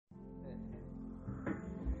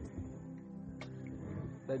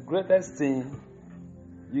the greatest thing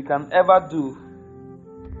you can ever do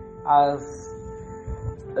as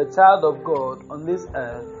a child of God on this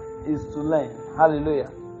earth is to learn. Hallelujah.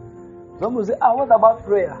 Some will say, what about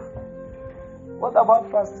prayer? What about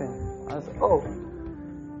fasting? I say,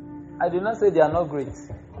 I do not say they are not great.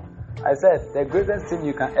 I said the greatest thing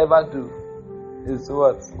you can ever do is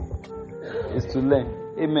what? Is to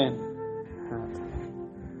learn. Amen.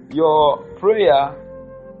 Your prayer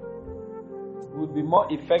would be more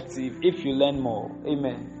effective if you learn more.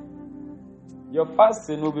 Amen. Your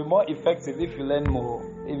fasting will be more effective if you learn more.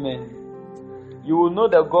 Amen. You will know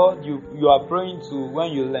the God you are praying to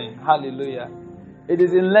when you learn. Hallelujah. It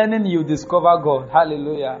is in learning you discover God.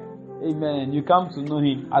 Hallelujah. Amen. You come to know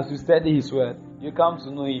Him as you study His word. You come to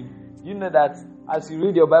know Him. You know that as you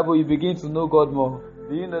read your Bible, you begin to know God more.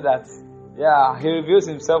 Do you know that? Yeah, He reveals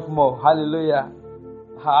Himself more. Hallelujah.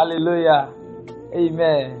 Hallelujah.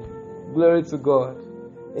 Amen. Glory to God.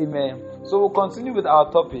 Amen. So we'll continue with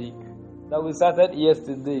our topic that we started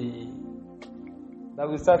yesterday. That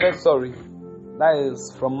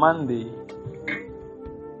is from Monday,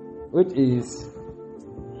 which is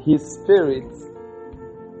His Spirit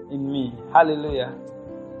in me. Hallelujah.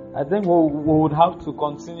 I think we would have to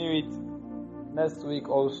continue it next week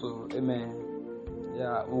also. Amen.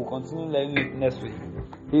 Yeah, we'll continue learning it next week.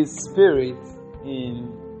 His Spirit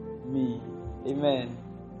in me. Amen.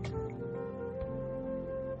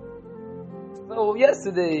 So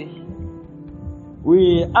yesterday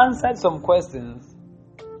we answered some questions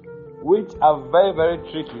which are very, very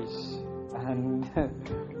tricky, and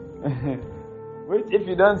which if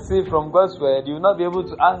you don't see from God's word, you will not be able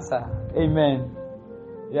to answer. Amen.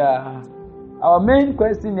 Yeah. Our main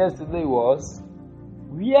question yesterday was,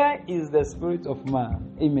 where is the spirit of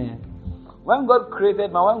man? Amen. When God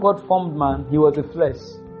created man, when God formed man, he was a flesh.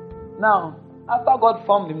 Now, after God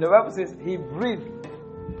formed him, the Bible says he breathed.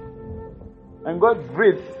 And God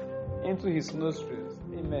breathed into his nostrils.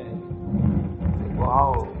 Amen.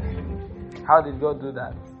 Wow. How did God do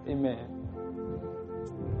that? Amen.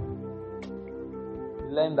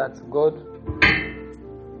 We learned that God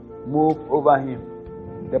moved over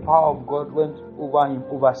him. The power of God went over him,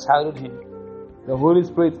 overshadowed him. The Holy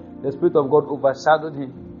Spirit, the Spirit of God overshadowed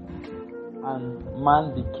him. And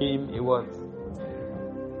man became a what?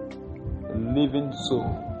 A living soul.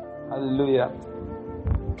 Hallelujah.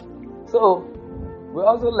 So, we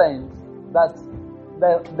also learned that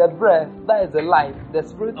the breath, that is the life, the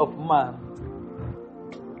spirit of man.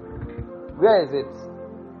 Where is it?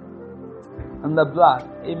 In the blood.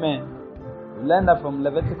 Amen. We learned that from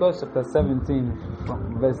Leviticus chapter 17,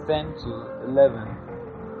 from verse 10 to 11.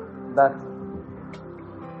 That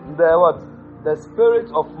the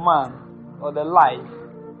spirit of man, or the life,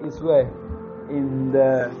 is where? In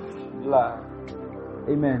the blood.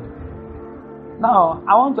 Amen. Now,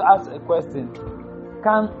 I want to ask a question.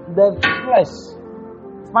 Can the flesh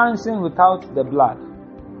function without the blood?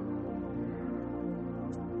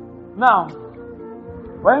 Now,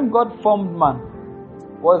 when God formed man,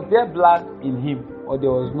 was there blood in him or there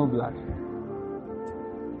was no blood?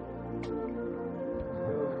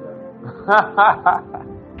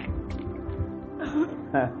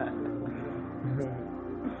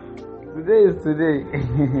 Today is today.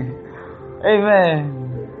 Amen.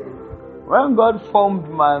 When God formed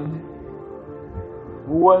man,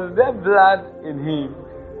 was there blood in him?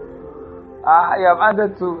 I have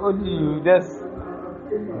answered to only you. Just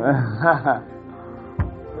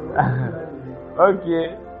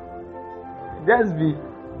okay. Just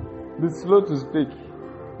be slow to speak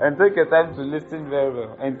and take your time to listen very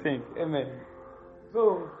well and think. Amen.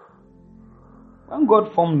 So, when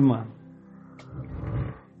God formed man,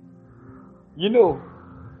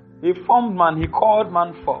 He formed man, He called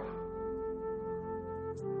man forth.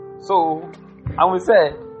 So, and we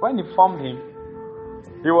said, when He formed him,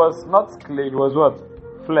 he was not clay, he was what?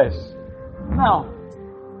 Flesh. Now,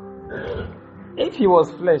 if he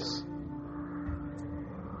was flesh,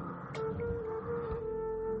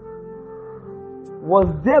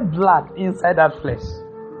 was there blood inside that flesh?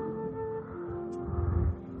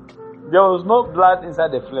 There was no blood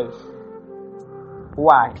inside the flesh.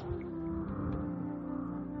 Why?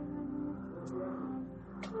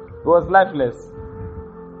 It was lifeless.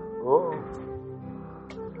 Oh.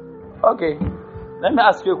 Okay. Let me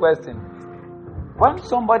ask you a question. When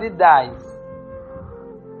somebody dies,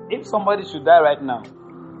 if somebody should die right now,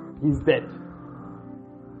 he's dead.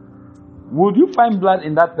 Would you find blood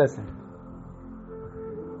in that person?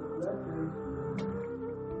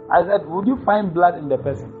 I said, would you find blood in the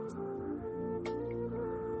person?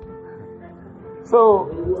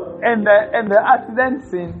 So, in the accident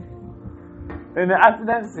scene,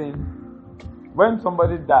 when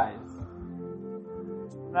somebody dies,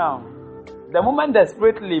 now, the moment the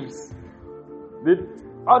spirit leaves,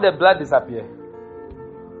 all the blood disappears.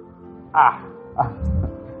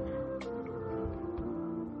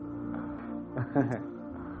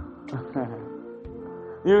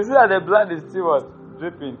 You see that the blood is still what?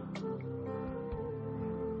 Dripping.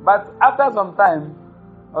 But after some time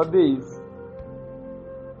or days,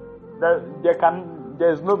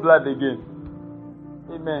 there is no blood again.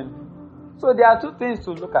 Amen. So there are two things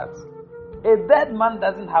to look at. A dead man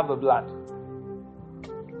doesn't have a blood.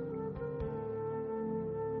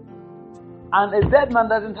 And a dead man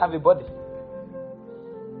doesn't have a body.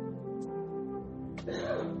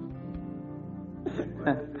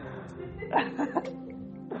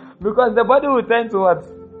 Because the body will tend to what?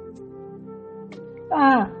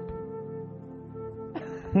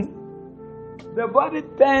 The body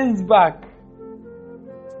turns back.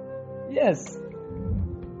 Yes.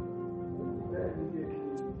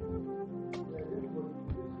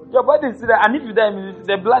 Your body is still there, and if you die,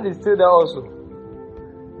 the blood is still there also.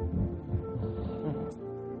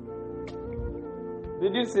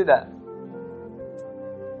 Did you see that?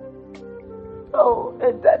 So,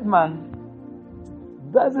 a dead man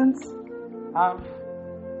doesn't have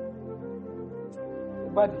a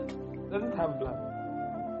body, doesn't have blood.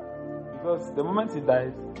 Because the moment he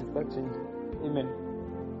dies, he starts changing. Amen.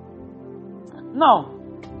 Now,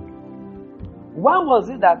 why was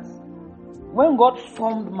it that when God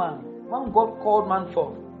formed man, when God called man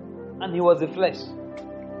forth, and he was a flesh,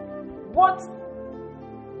 what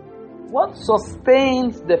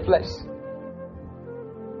sustains the flesh?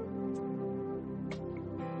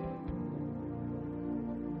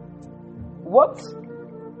 What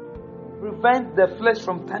prevents the flesh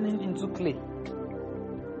from turning into clay?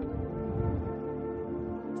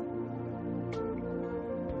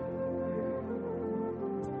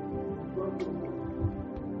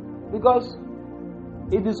 Because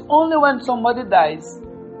it is only when somebody dies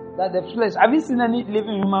that the flesh. Have you seen any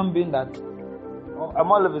living human being that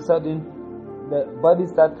all of a sudden the body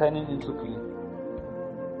starts turning into clay?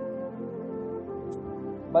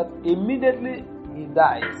 But immediately he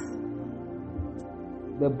dies,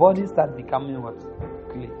 the body starts becoming what?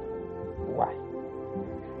 Clay. Why?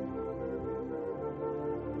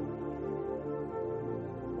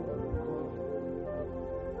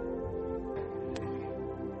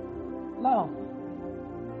 Now,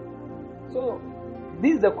 so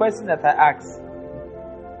this is the question that I ask.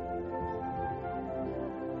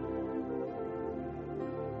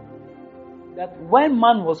 That when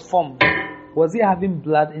man was formed, was he having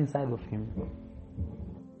blood inside of him?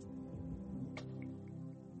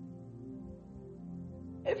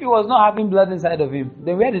 If he was not having blood inside of him,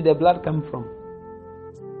 then where did the blood come from?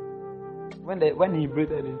 When he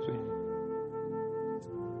breathed into him.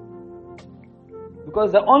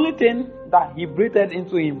 Because the only thing that he breathed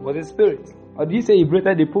into him was his spirit. Or did you say he breathed,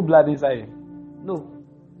 they put blood inside him? No.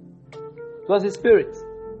 It was his spirit.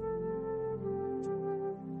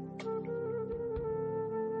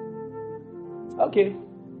 Okay.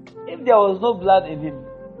 If there was no blood in him,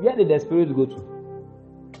 where did the spirit go to?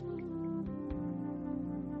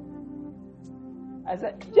 I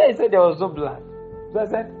said, he said there was no blood. So I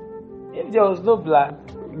said, if there was no blood,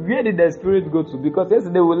 where did the spirit go to? Because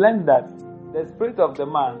yesterday we learned that the spirit of the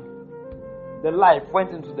man, the life,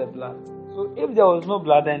 went into the blood. So if there was no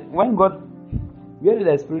blood, then when God, where did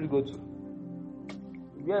the spirit go to?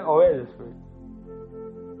 Where is the spirit?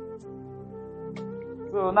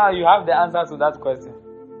 So now you have the answer to that question.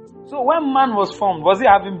 So when man was formed, was he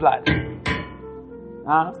having blood?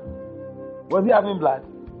 Was he having blood?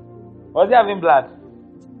 Was he having blood?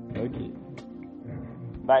 Okay.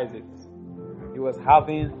 That is it. He was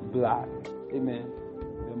having blood. Amen.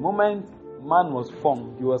 The moment man was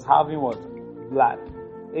formed, he was having what? Blood.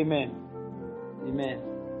 Amen. Amen.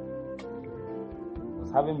 He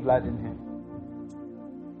was having blood in him.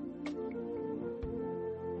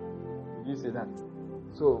 Did you see that?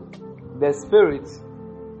 So, the spirit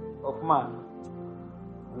of man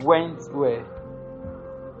went where?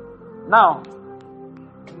 Now,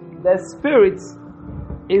 the spirit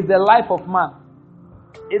is the life of man.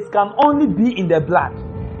 It can only be in the blood.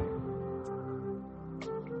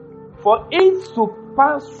 For it to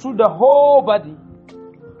pass through the whole body,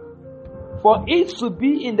 for it to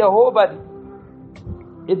be in the whole body,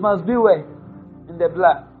 it must be where? In the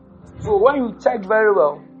blood. So when you check very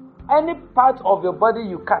well, any part of your body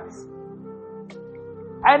you cut,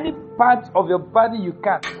 any part of your body you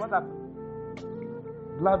cut, what happens?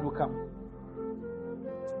 Blood will come.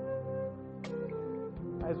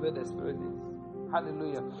 That's where the spirit is.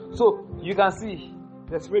 Hallelujah. So you can see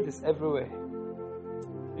the spirit is everywhere.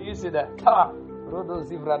 Do you see that? Ha!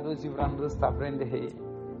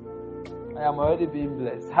 I am already being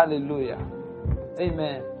blessed. Hallelujah.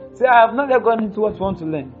 Amen. See, I have not yet gone into what you want to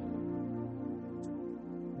learn.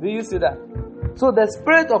 Do you see that? So the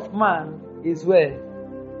spirit of man is where?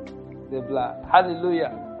 The blood.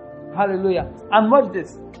 Hallelujah. Hallelujah. And watch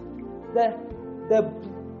this.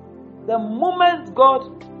 The moment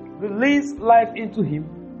God released life into him,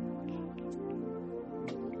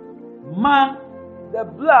 man, the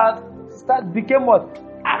blood became what?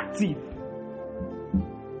 Active.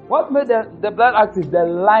 What made the blood active? The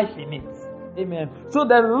life in it. Amen. So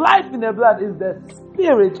the life in the blood is the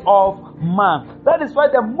spirit of man. That is why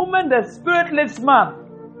the moment the spirit lifts man,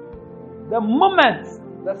 the moment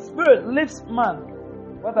the spirit lifts man,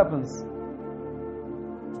 what happens?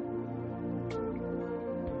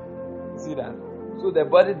 See that? So the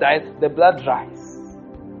body dies, the blood dries.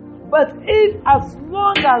 But if as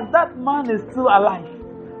long as that man is still alive,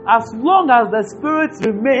 as long as the spirit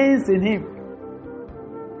remains in him,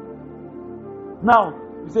 now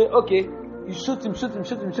you say, okay, you shoot him.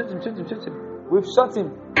 We've shot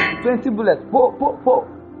him 20 bullets.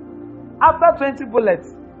 After 20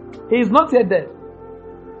 bullets, he is not yet dead.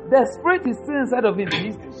 The spirit is still inside of him.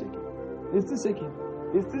 He's still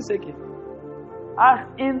shaking. As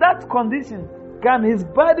in that condition, can his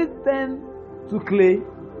body turn to clay?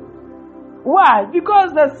 Why?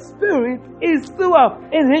 Because the spirit is still up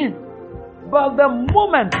in him. But the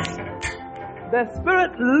moment the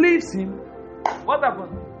spirit leaves him, what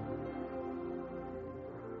happens?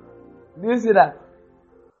 Do you see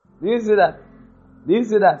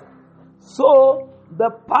that? So the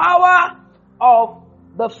power of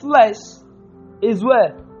the flesh is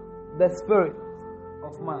where? The spirit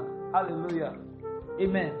of man. Hallelujah.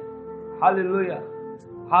 Amen. Hallelujah.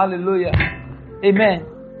 Hallelujah. Amen.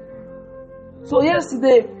 So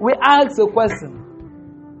yesterday we asked a question.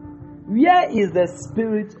 Where is the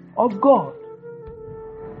Spirit of God?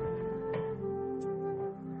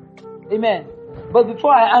 Amen. But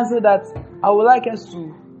before I answer that, I would like us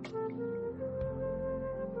to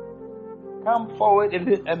come forward a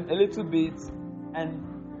little bit and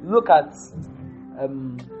look at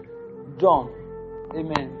John.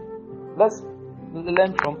 Amen. Let's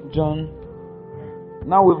learn from John.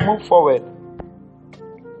 Now we've moved forward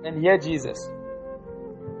and hear Jesus.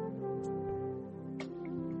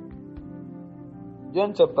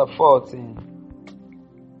 John chapter 14,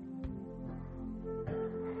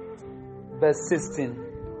 verse 16.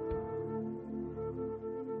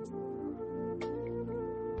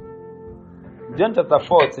 John chapter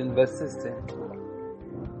 14, verse 16.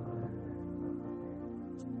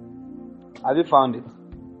 Have you found it?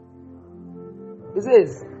 It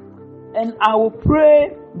says, "And I will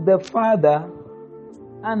pray the Father,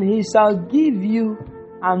 and he shall give you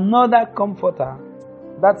another comforter,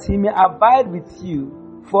 that he may abide with you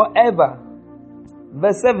forever."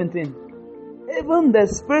 Verse 17. "Even the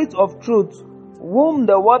Spirit of truth, whom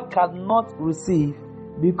the world cannot receive,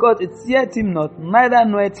 because it seeth him not, neither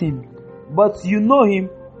knoweth him. But you know him,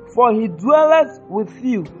 for he dwelleth with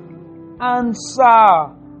you, and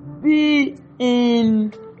shall be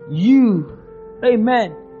in you."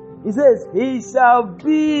 Amen. He says, he shall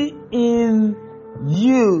be in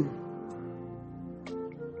you.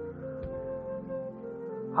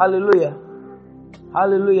 Hallelujah.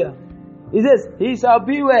 Hallelujah. He says, he shall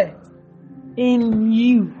be where? In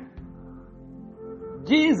you.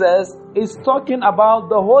 Jesus is talking about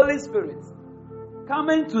the Holy Spirit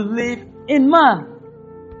coming to live in man.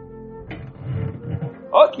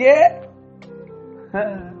 Okay.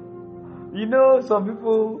 You know, some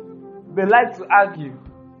people, they like to argue.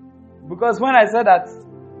 Because when I said that,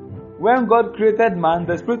 when God created man,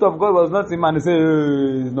 the Spirit of God was not in man, they say,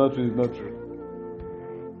 it's not true, it's not true.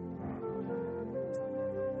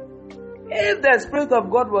 If the Spirit of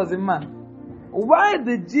God was in man, why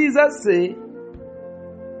did Jesus say,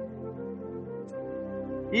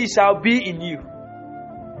 he shall be in you?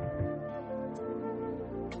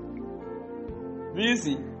 Do you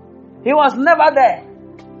see? He was never there.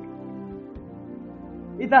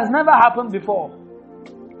 It has never happened before.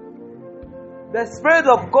 The Spirit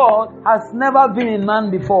of God has never been in man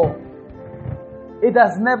before. It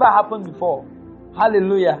has never happened before.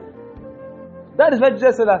 Hallelujah. That is why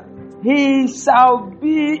Jesus said that he shall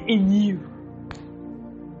be in you.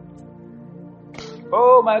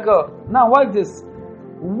 Oh my God. Now watch this.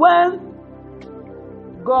 When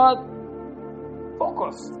God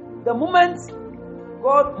focused, the moment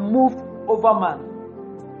God moved over man,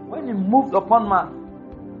 when he moved upon man,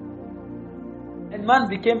 and man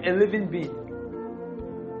became a living being,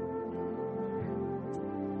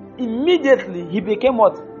 immediately he became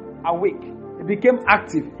what? Awake. He became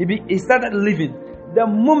active. He started living. The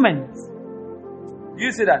moment.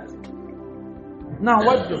 You see that? Now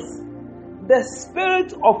watch this. The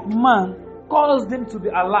spirit of man caused him to be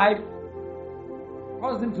alive.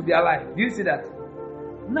 Caused him to be alive. Do you see that?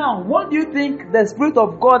 Now, what do you think the spirit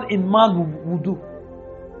of God in man will do?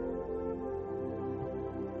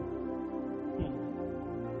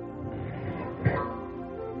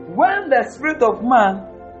 When the spirit of man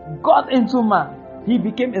got into man, he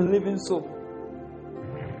became a living soul.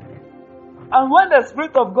 And when the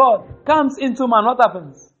spirit of God comes into man, what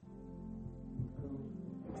happens?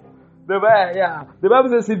 The Bible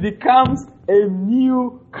says he becomes a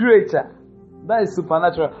new creature. That is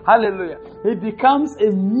supernatural. Hallelujah. He becomes a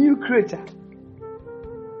new creature.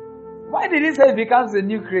 Why did he say he becomes a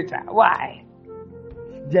new creature? Why?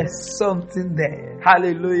 There's something there.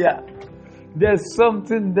 Hallelujah. There's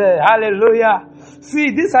something there. Hallelujah.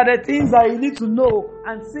 See, these are the things that you need to know,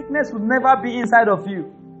 and sickness will never be inside of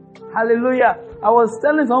you. Hallelujah. I was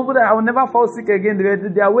telling somebody that I will never fall sick again.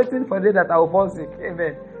 They are waiting for the day that I will fall sick.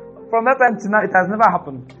 Amen. From that time to now, it has never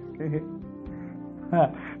happened.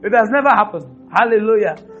 It has never happened.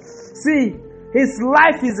 Hallelujah. See, his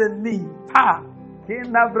life is in me.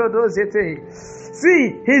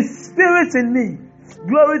 See, his spirit in me.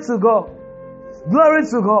 Glory to God. Glory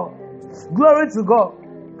to God. Glory to God.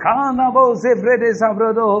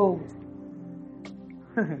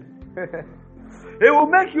 It will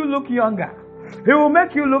make you look younger. It will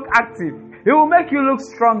make you look active. It will make you look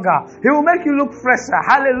stronger. It will make you look fresher.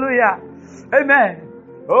 Hallelujah. Amen.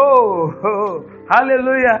 Oh,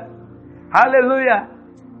 hallelujah. Hallelujah.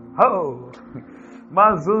 Oh.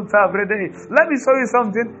 Let me show you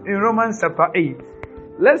something in Romans chapter 8.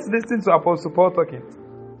 Let's listen to Apostle Paul talking.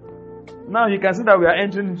 Now you can see that we are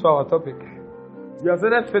entering into our topic. You have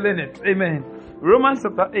started feeling it. Amen. Romans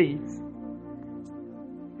chapter 8.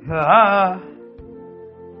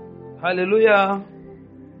 Hallelujah.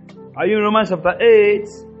 Are you in Romans chapter 8?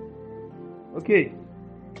 Okay.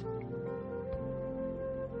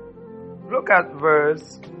 Look at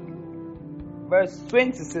verse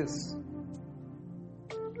 26.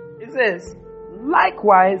 It says,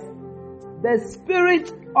 likewise, the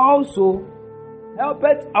Spirit also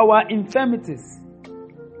helpeth our infirmities.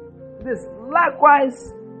 This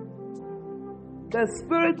likewise, the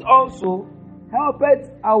Spirit also helpeth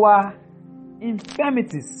our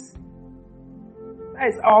infirmities. That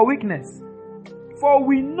is our weakness. For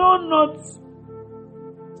we know not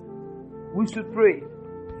we should pray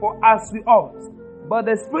for as we ought, but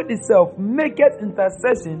the Spirit itself maketh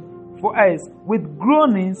intercession for us with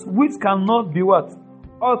groanings which cannot be what?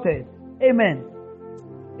 Uttered. Amen.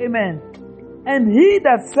 Amen. And he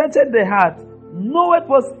that searcheth the heart knoweth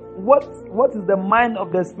what is the mind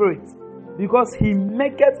of the Spirit, because he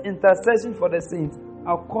maketh intercession for the saints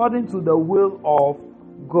according to the will of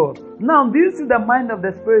God. Now, do you see the mind of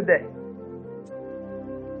the Spirit there?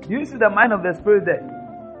 Do you see the mind of the Spirit there?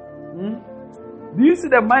 Do you see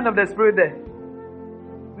the mind of the Spirit there?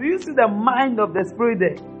 Do you see the mind of the Spirit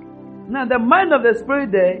there? Now, the mind of the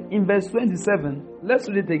Spirit there in verse 27. Let's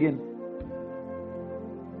read it again.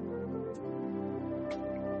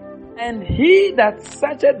 And he that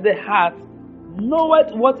searcheth the heart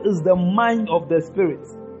knoweth what is the mind of the Spirit,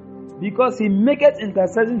 because he maketh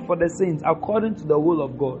intercession for the saints according to the will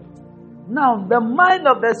of God. Now, the mind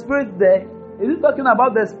of the Spirit there, is it talking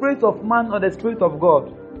about the spirit of man or the Spirit of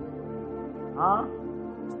God? Huh?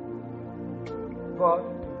 God?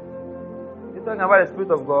 Is it talking about the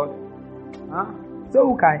Spirit of God? Huh?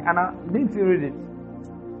 So okay, and I didn't you read it?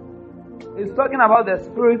 It's talking about the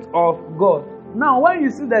Spirit of God. Now, when you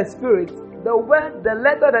see the Spirit, the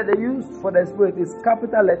letter that they use for the Spirit is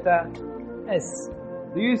capital letter S.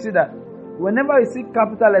 Do you see that? Whenever you see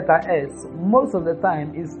capital letter S, most of the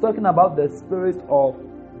time it's talking about the Spirit of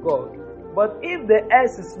God. But if the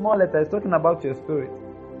S is small letter, it's talking about your spirit.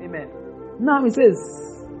 Amen. Now it says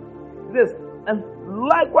this, and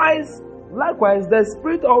likewise, the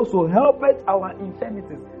Spirit also helpeth our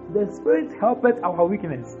infirmities. The Spirit helpeth our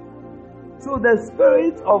weakness. So the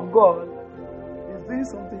Spirit of God is doing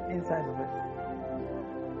something inside of us.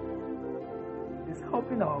 It's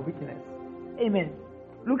helping our weakness. Amen.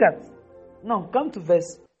 Look at, now come to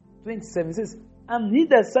verse 27. It says, and he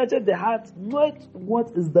that searcheth the heart knoweth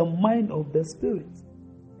what is the mind of the Spirit.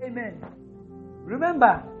 Amen.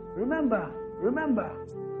 Remember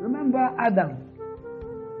Adam.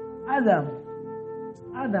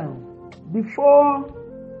 Before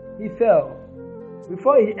he fell,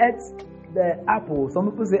 before he ate the apple, some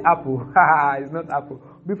people say apple, it's not apple.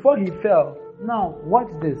 Before he fell, now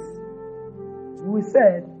watch this. We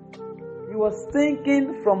said he was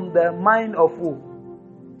thinking from the mind of who?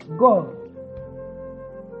 God.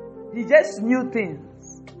 He just knew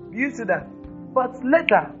things. Do you see that? But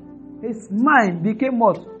later, his mind became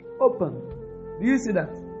what? Open. Do you see that?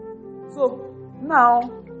 So now,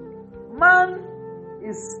 man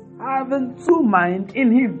is having two minds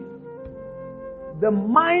in him. The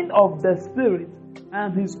mind of the spirit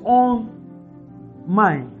and his own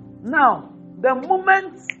mind. Now, the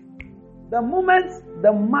moment the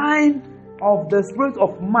mind of the spirit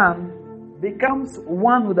of man becomes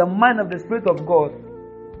one with the mind of the spirit of God,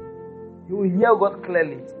 you will hear God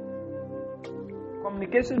clearly.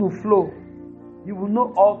 Communication will flow. You will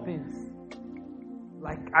know all things.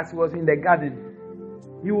 Like as he was in the garden.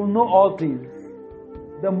 You will know all things.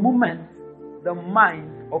 The moment the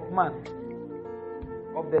mind of man,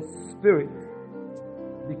 of the spirit,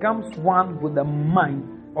 becomes one with the mind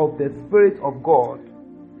of the Spirit of God.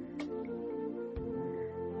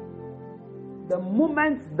 The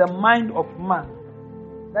moment the mind of man,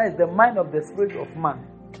 that is the mind of the Spirit of man,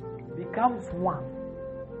 becomes one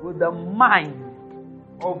with the mind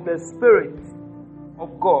of the Spirit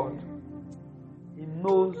of God, he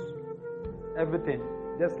knows everything,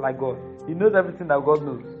 just like God. He knows everything that God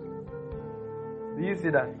knows. Do you see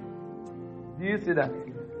that? Do you see that?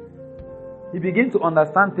 He begins to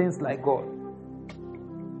understand things like God.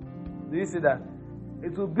 Do you see that?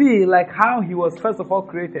 It will be like how he was first of all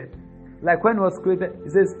created. Like when he was created, he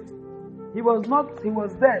says, he was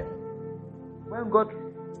dead. When God,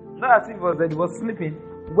 not as if he was dead, he was sleeping.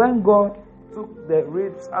 When God took the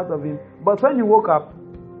ribs out of him. But when he woke up,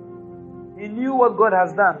 he knew what God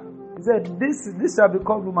has done. He said, this shall be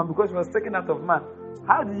called woman because she was taken out of man.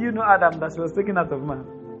 How did you know, Adam, that she was taken out of man?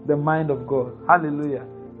 The mind of God. Hallelujah.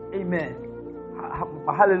 Amen.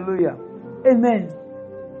 Hallelujah. Amen.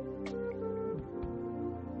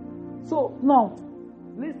 So now,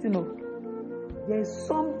 listen up. There is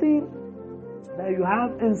something that you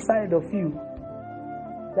have inside of you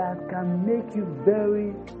that can make you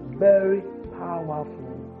very, very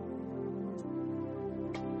powerful.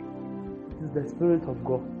 It is the Spirit of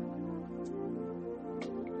God.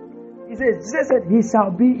 He says, Jesus said, He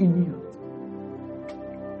shall be in you.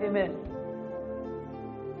 Amen.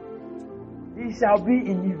 He shall be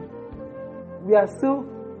in you. We are still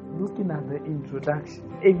looking at the introduction.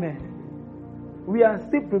 Amen. We are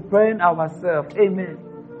still preparing ourselves. Amen.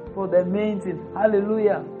 For the main thing.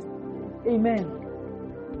 Hallelujah. Amen.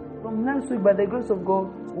 From next week, by the grace of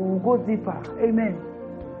God, we will go deeper. Amen.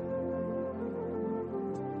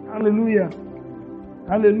 Hallelujah.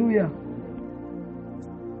 Hallelujah.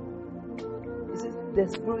 This is the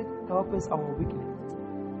Spirit helps our weakness.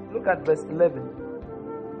 Look at verse 11.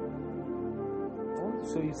 I want to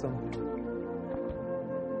show you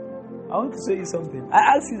something. I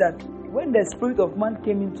ask you that when the Spirit of man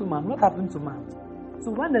came into man, what happened to man?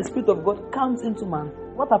 So when the Spirit of God comes into man,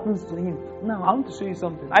 what happens to him? Now I want to show you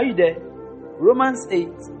something. Are you there? Romans 8,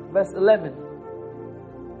 verse 11.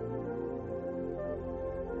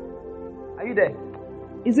 Are you there?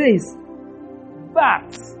 It says,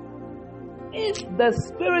 but if the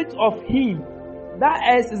Spirit of him, that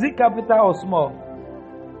S, is it capital or small?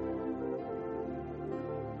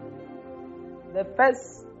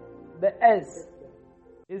 The S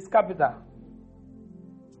is capital.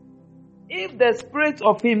 If the Spirit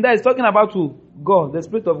of him, that is talking about who? God, the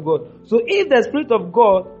Spirit of God. So if the Spirit of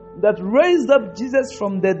God that raised up Jesus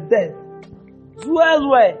from the dead dwells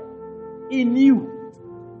where? In you.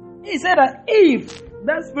 He said that if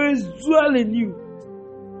that Spirit dwells in you,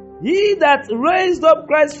 he that raised up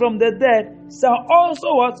Christ from the dead shall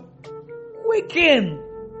also what? Quicken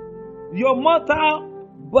your mortal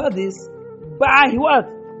bodies by what?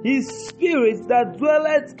 His Spirit that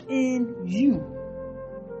dwelleth in you.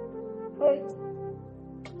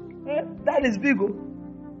 That is big.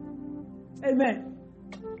 Amen.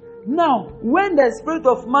 Now, when the Spirit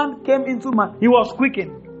of man came into man, he was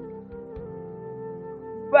quickened.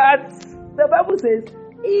 But the Bible says,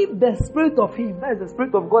 if the Spirit of him, that is the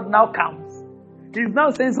Spirit of God, now comes, he's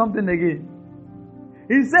now saying something again.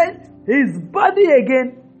 He said his body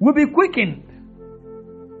again will be quickened.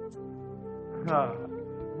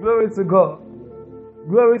 Glory to God.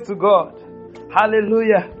 Glory to God.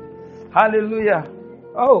 Hallelujah. Hallelujah.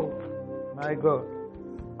 Oh, my God.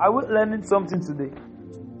 Are we learning something today?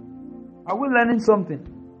 Are we learning something?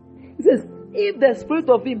 He says, if the Spirit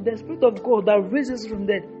of him, the Spirit of God that raises from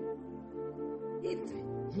dead, if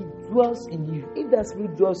he dwells in you, if that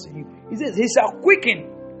Spirit dwells in you, he says, he shall quicken.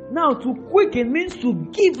 Now, to quicken means to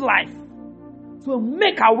give life, to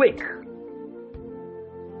make awake.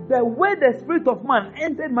 The way the Spirit of man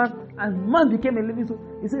entered man and man became a living soul,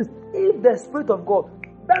 he says, if the Spirit of God,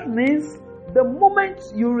 that means the moment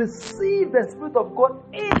you receive the Spirit of God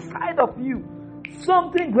inside of you,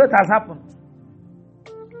 something great has happened.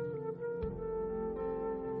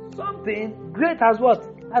 Something great has what?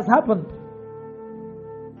 Has happened.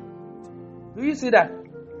 Do you see that?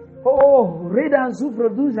 Oh, Redan zu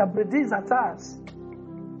produz a predis atas.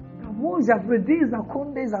 Kamuj a predis a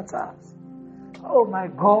kundes atas. Oh my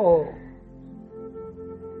God.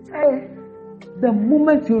 Hey, the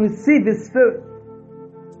moment you receive the Spirit,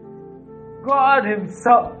 God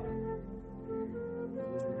Himself.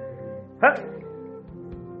 Hey.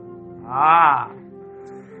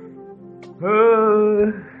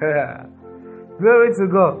 Glory to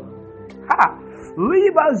God. Ha!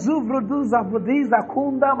 Liba zuvruduza budiza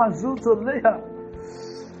kunda mazuto leha.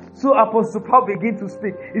 So Apostle Paul begin to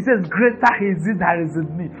speak. He says, greater is it that is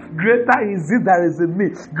in me. Greater is it that is in me.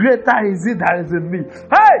 Greater is it that is in me.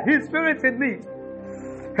 Hey, His Spirit in me.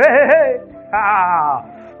 Hey.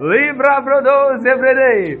 Libra brodos every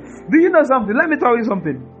day. Do you know something? Let me tell you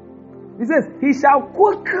something. He says, He shall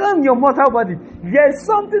quicken your mortal body. There is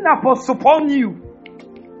something Apostle Paul knew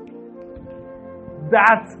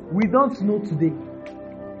that we don't know today.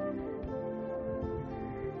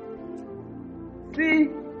 See,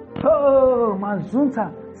 oh,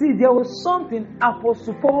 Mazunta. See, there was something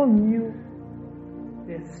Apostle Paul knew,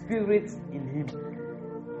 the Spirit in him.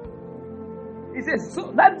 He says,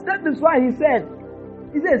 so that is why he says,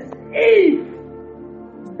 if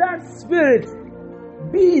that Spirit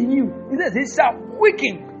be in you, he says, He shall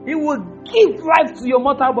quicken, He will give life to your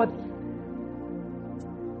mortal body.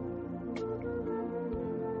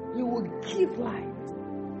 He will give life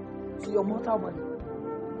to your mortal body.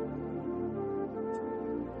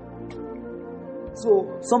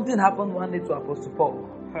 So something happened one day to Apostle Paul.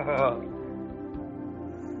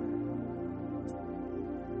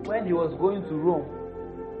 When he was going to Rome,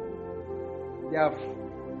 they have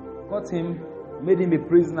got him, made him a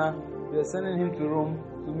prisoner. They are sending him to Rome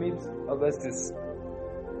to meet Augustus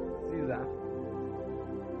Caesar.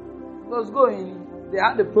 He was going. They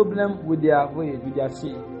had a problem with their voyage, with their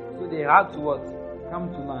ship. So they had to what? Come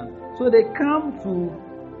to land. So they come to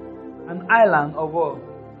an island of what?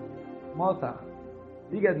 Malta.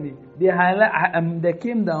 You get me? They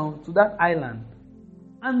came down to that island.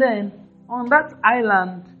 And then on that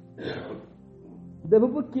island, the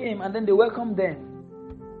people came and then they welcomed them.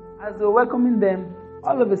 As they were welcoming them,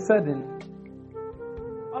 all of a sudden,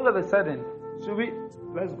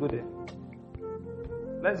 let's go there.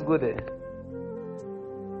 Let's go there.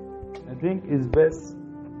 I think it's best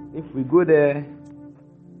if we go there.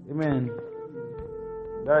 Amen.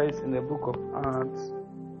 That is in the book of Acts.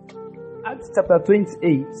 Acts chapter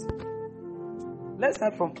 28. Let's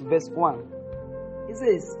start from verse 1. It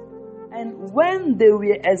says, and when they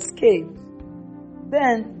were escaped,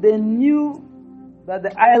 then they knew that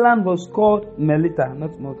the island was called Melita,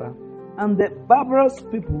 not Malta. And the barbarous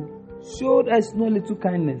people showed us no little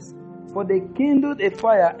kindness, for they kindled a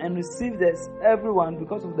fire and received us everyone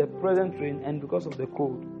because of the present rain and because of the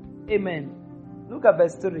cold. Amen. Look at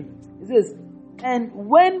verse 3. It says, and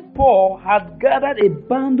when Paul had gathered a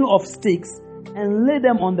bundle of sticks and laid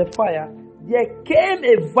them on the fire, there came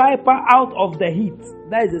a viper out of the heat,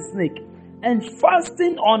 that is a snake, and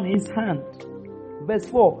fastened on his hand. Verse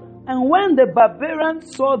 4. And when the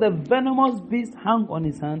barbarians saw the venomous beast hang on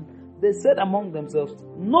his hand, they said among themselves,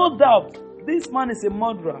 no doubt this man is a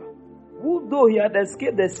murderer, who though he had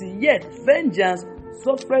escaped the sea, yet vengeance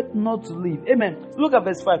suffereth not to live. Amen. Look at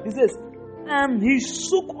verse 5. It says, and he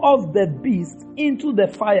shook off the beast into the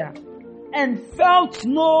fire and felt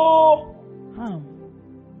no harm.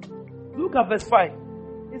 Look at verse 5.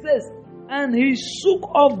 It says, and he shook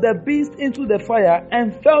off the beast into the fire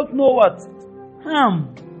and felt no what?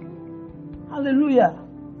 Harm. Hallelujah.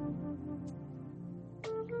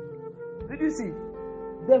 Did you see?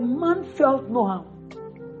 The man felt no harm.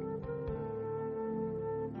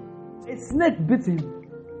 A snake bit him.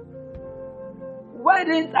 Why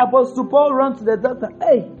didn't Apostle Paul run to the doctor?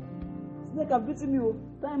 Hey, snake have bitten you.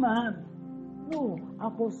 Tie my hand. No,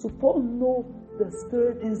 Apostle Paul knows the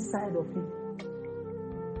spirit inside of him.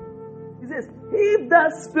 He says, if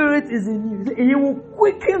that spirit is in you, he will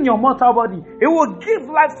quicken your mortal body. He will give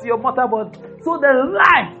life to your mortal body. So the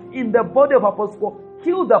life in the body of Apostle Paul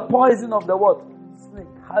kill the poison of the what? Snake.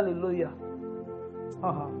 Hallelujah.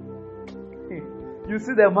 You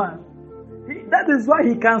see the man. That is why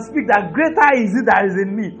he can speak that greater is it that is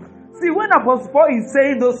in me. See, when Apostle Paul is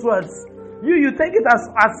saying those words, you take it as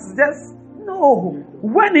just, no.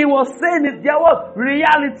 When he was saying it, there was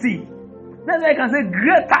reality. That's why I can say,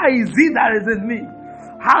 greater is it that is in me.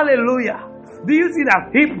 Hallelujah. Do you see that?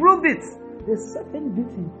 He proved it. The serpent bit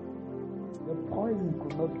him. The poison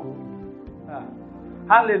could not go.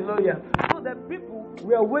 Hallelujah. So the people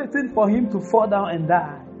were waiting for him to fall down and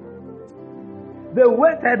die. They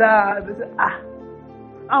waited, they said,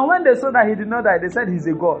 And when they saw that he did not die, they said he's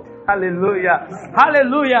a God. Hallelujah.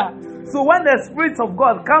 Hallelujah. So when the Spirit of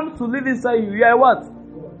God comes to live inside you, you are what?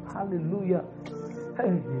 Hallelujah.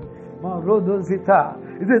 Hey, Marodozita.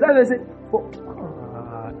 He said, that they say,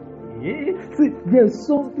 see, there's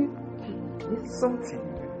something. It's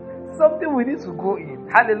something we need to go in.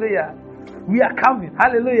 Hallelujah. We are coming.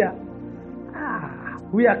 Hallelujah.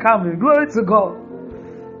 We are coming. Glory to God.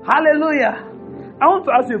 Hallelujah. I want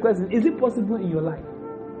to ask you a question. Is it possible in your life?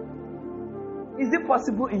 Is it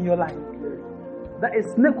possible in your life that a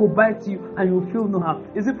snake will bite you and you feel no harm?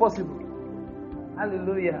 Is it possible?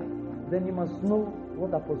 Hallelujah. Then you must know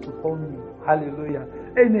what Apostle Paul knew. Hallelujah.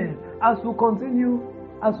 Amen. As we continue,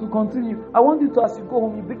 I want you to, as you go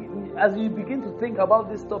home, as you begin to think about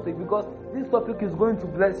this topic, because this topic is going to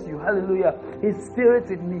bless you. Hallelujah. His Spirit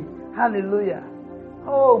in me. Hallelujah.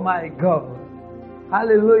 Oh my God.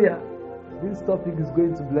 Hallelujah. This topic is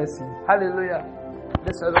going to bless you. Hallelujah.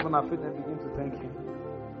 Let's rise up on our feet and begin to thank Him.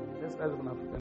 Let's rise up on our feet.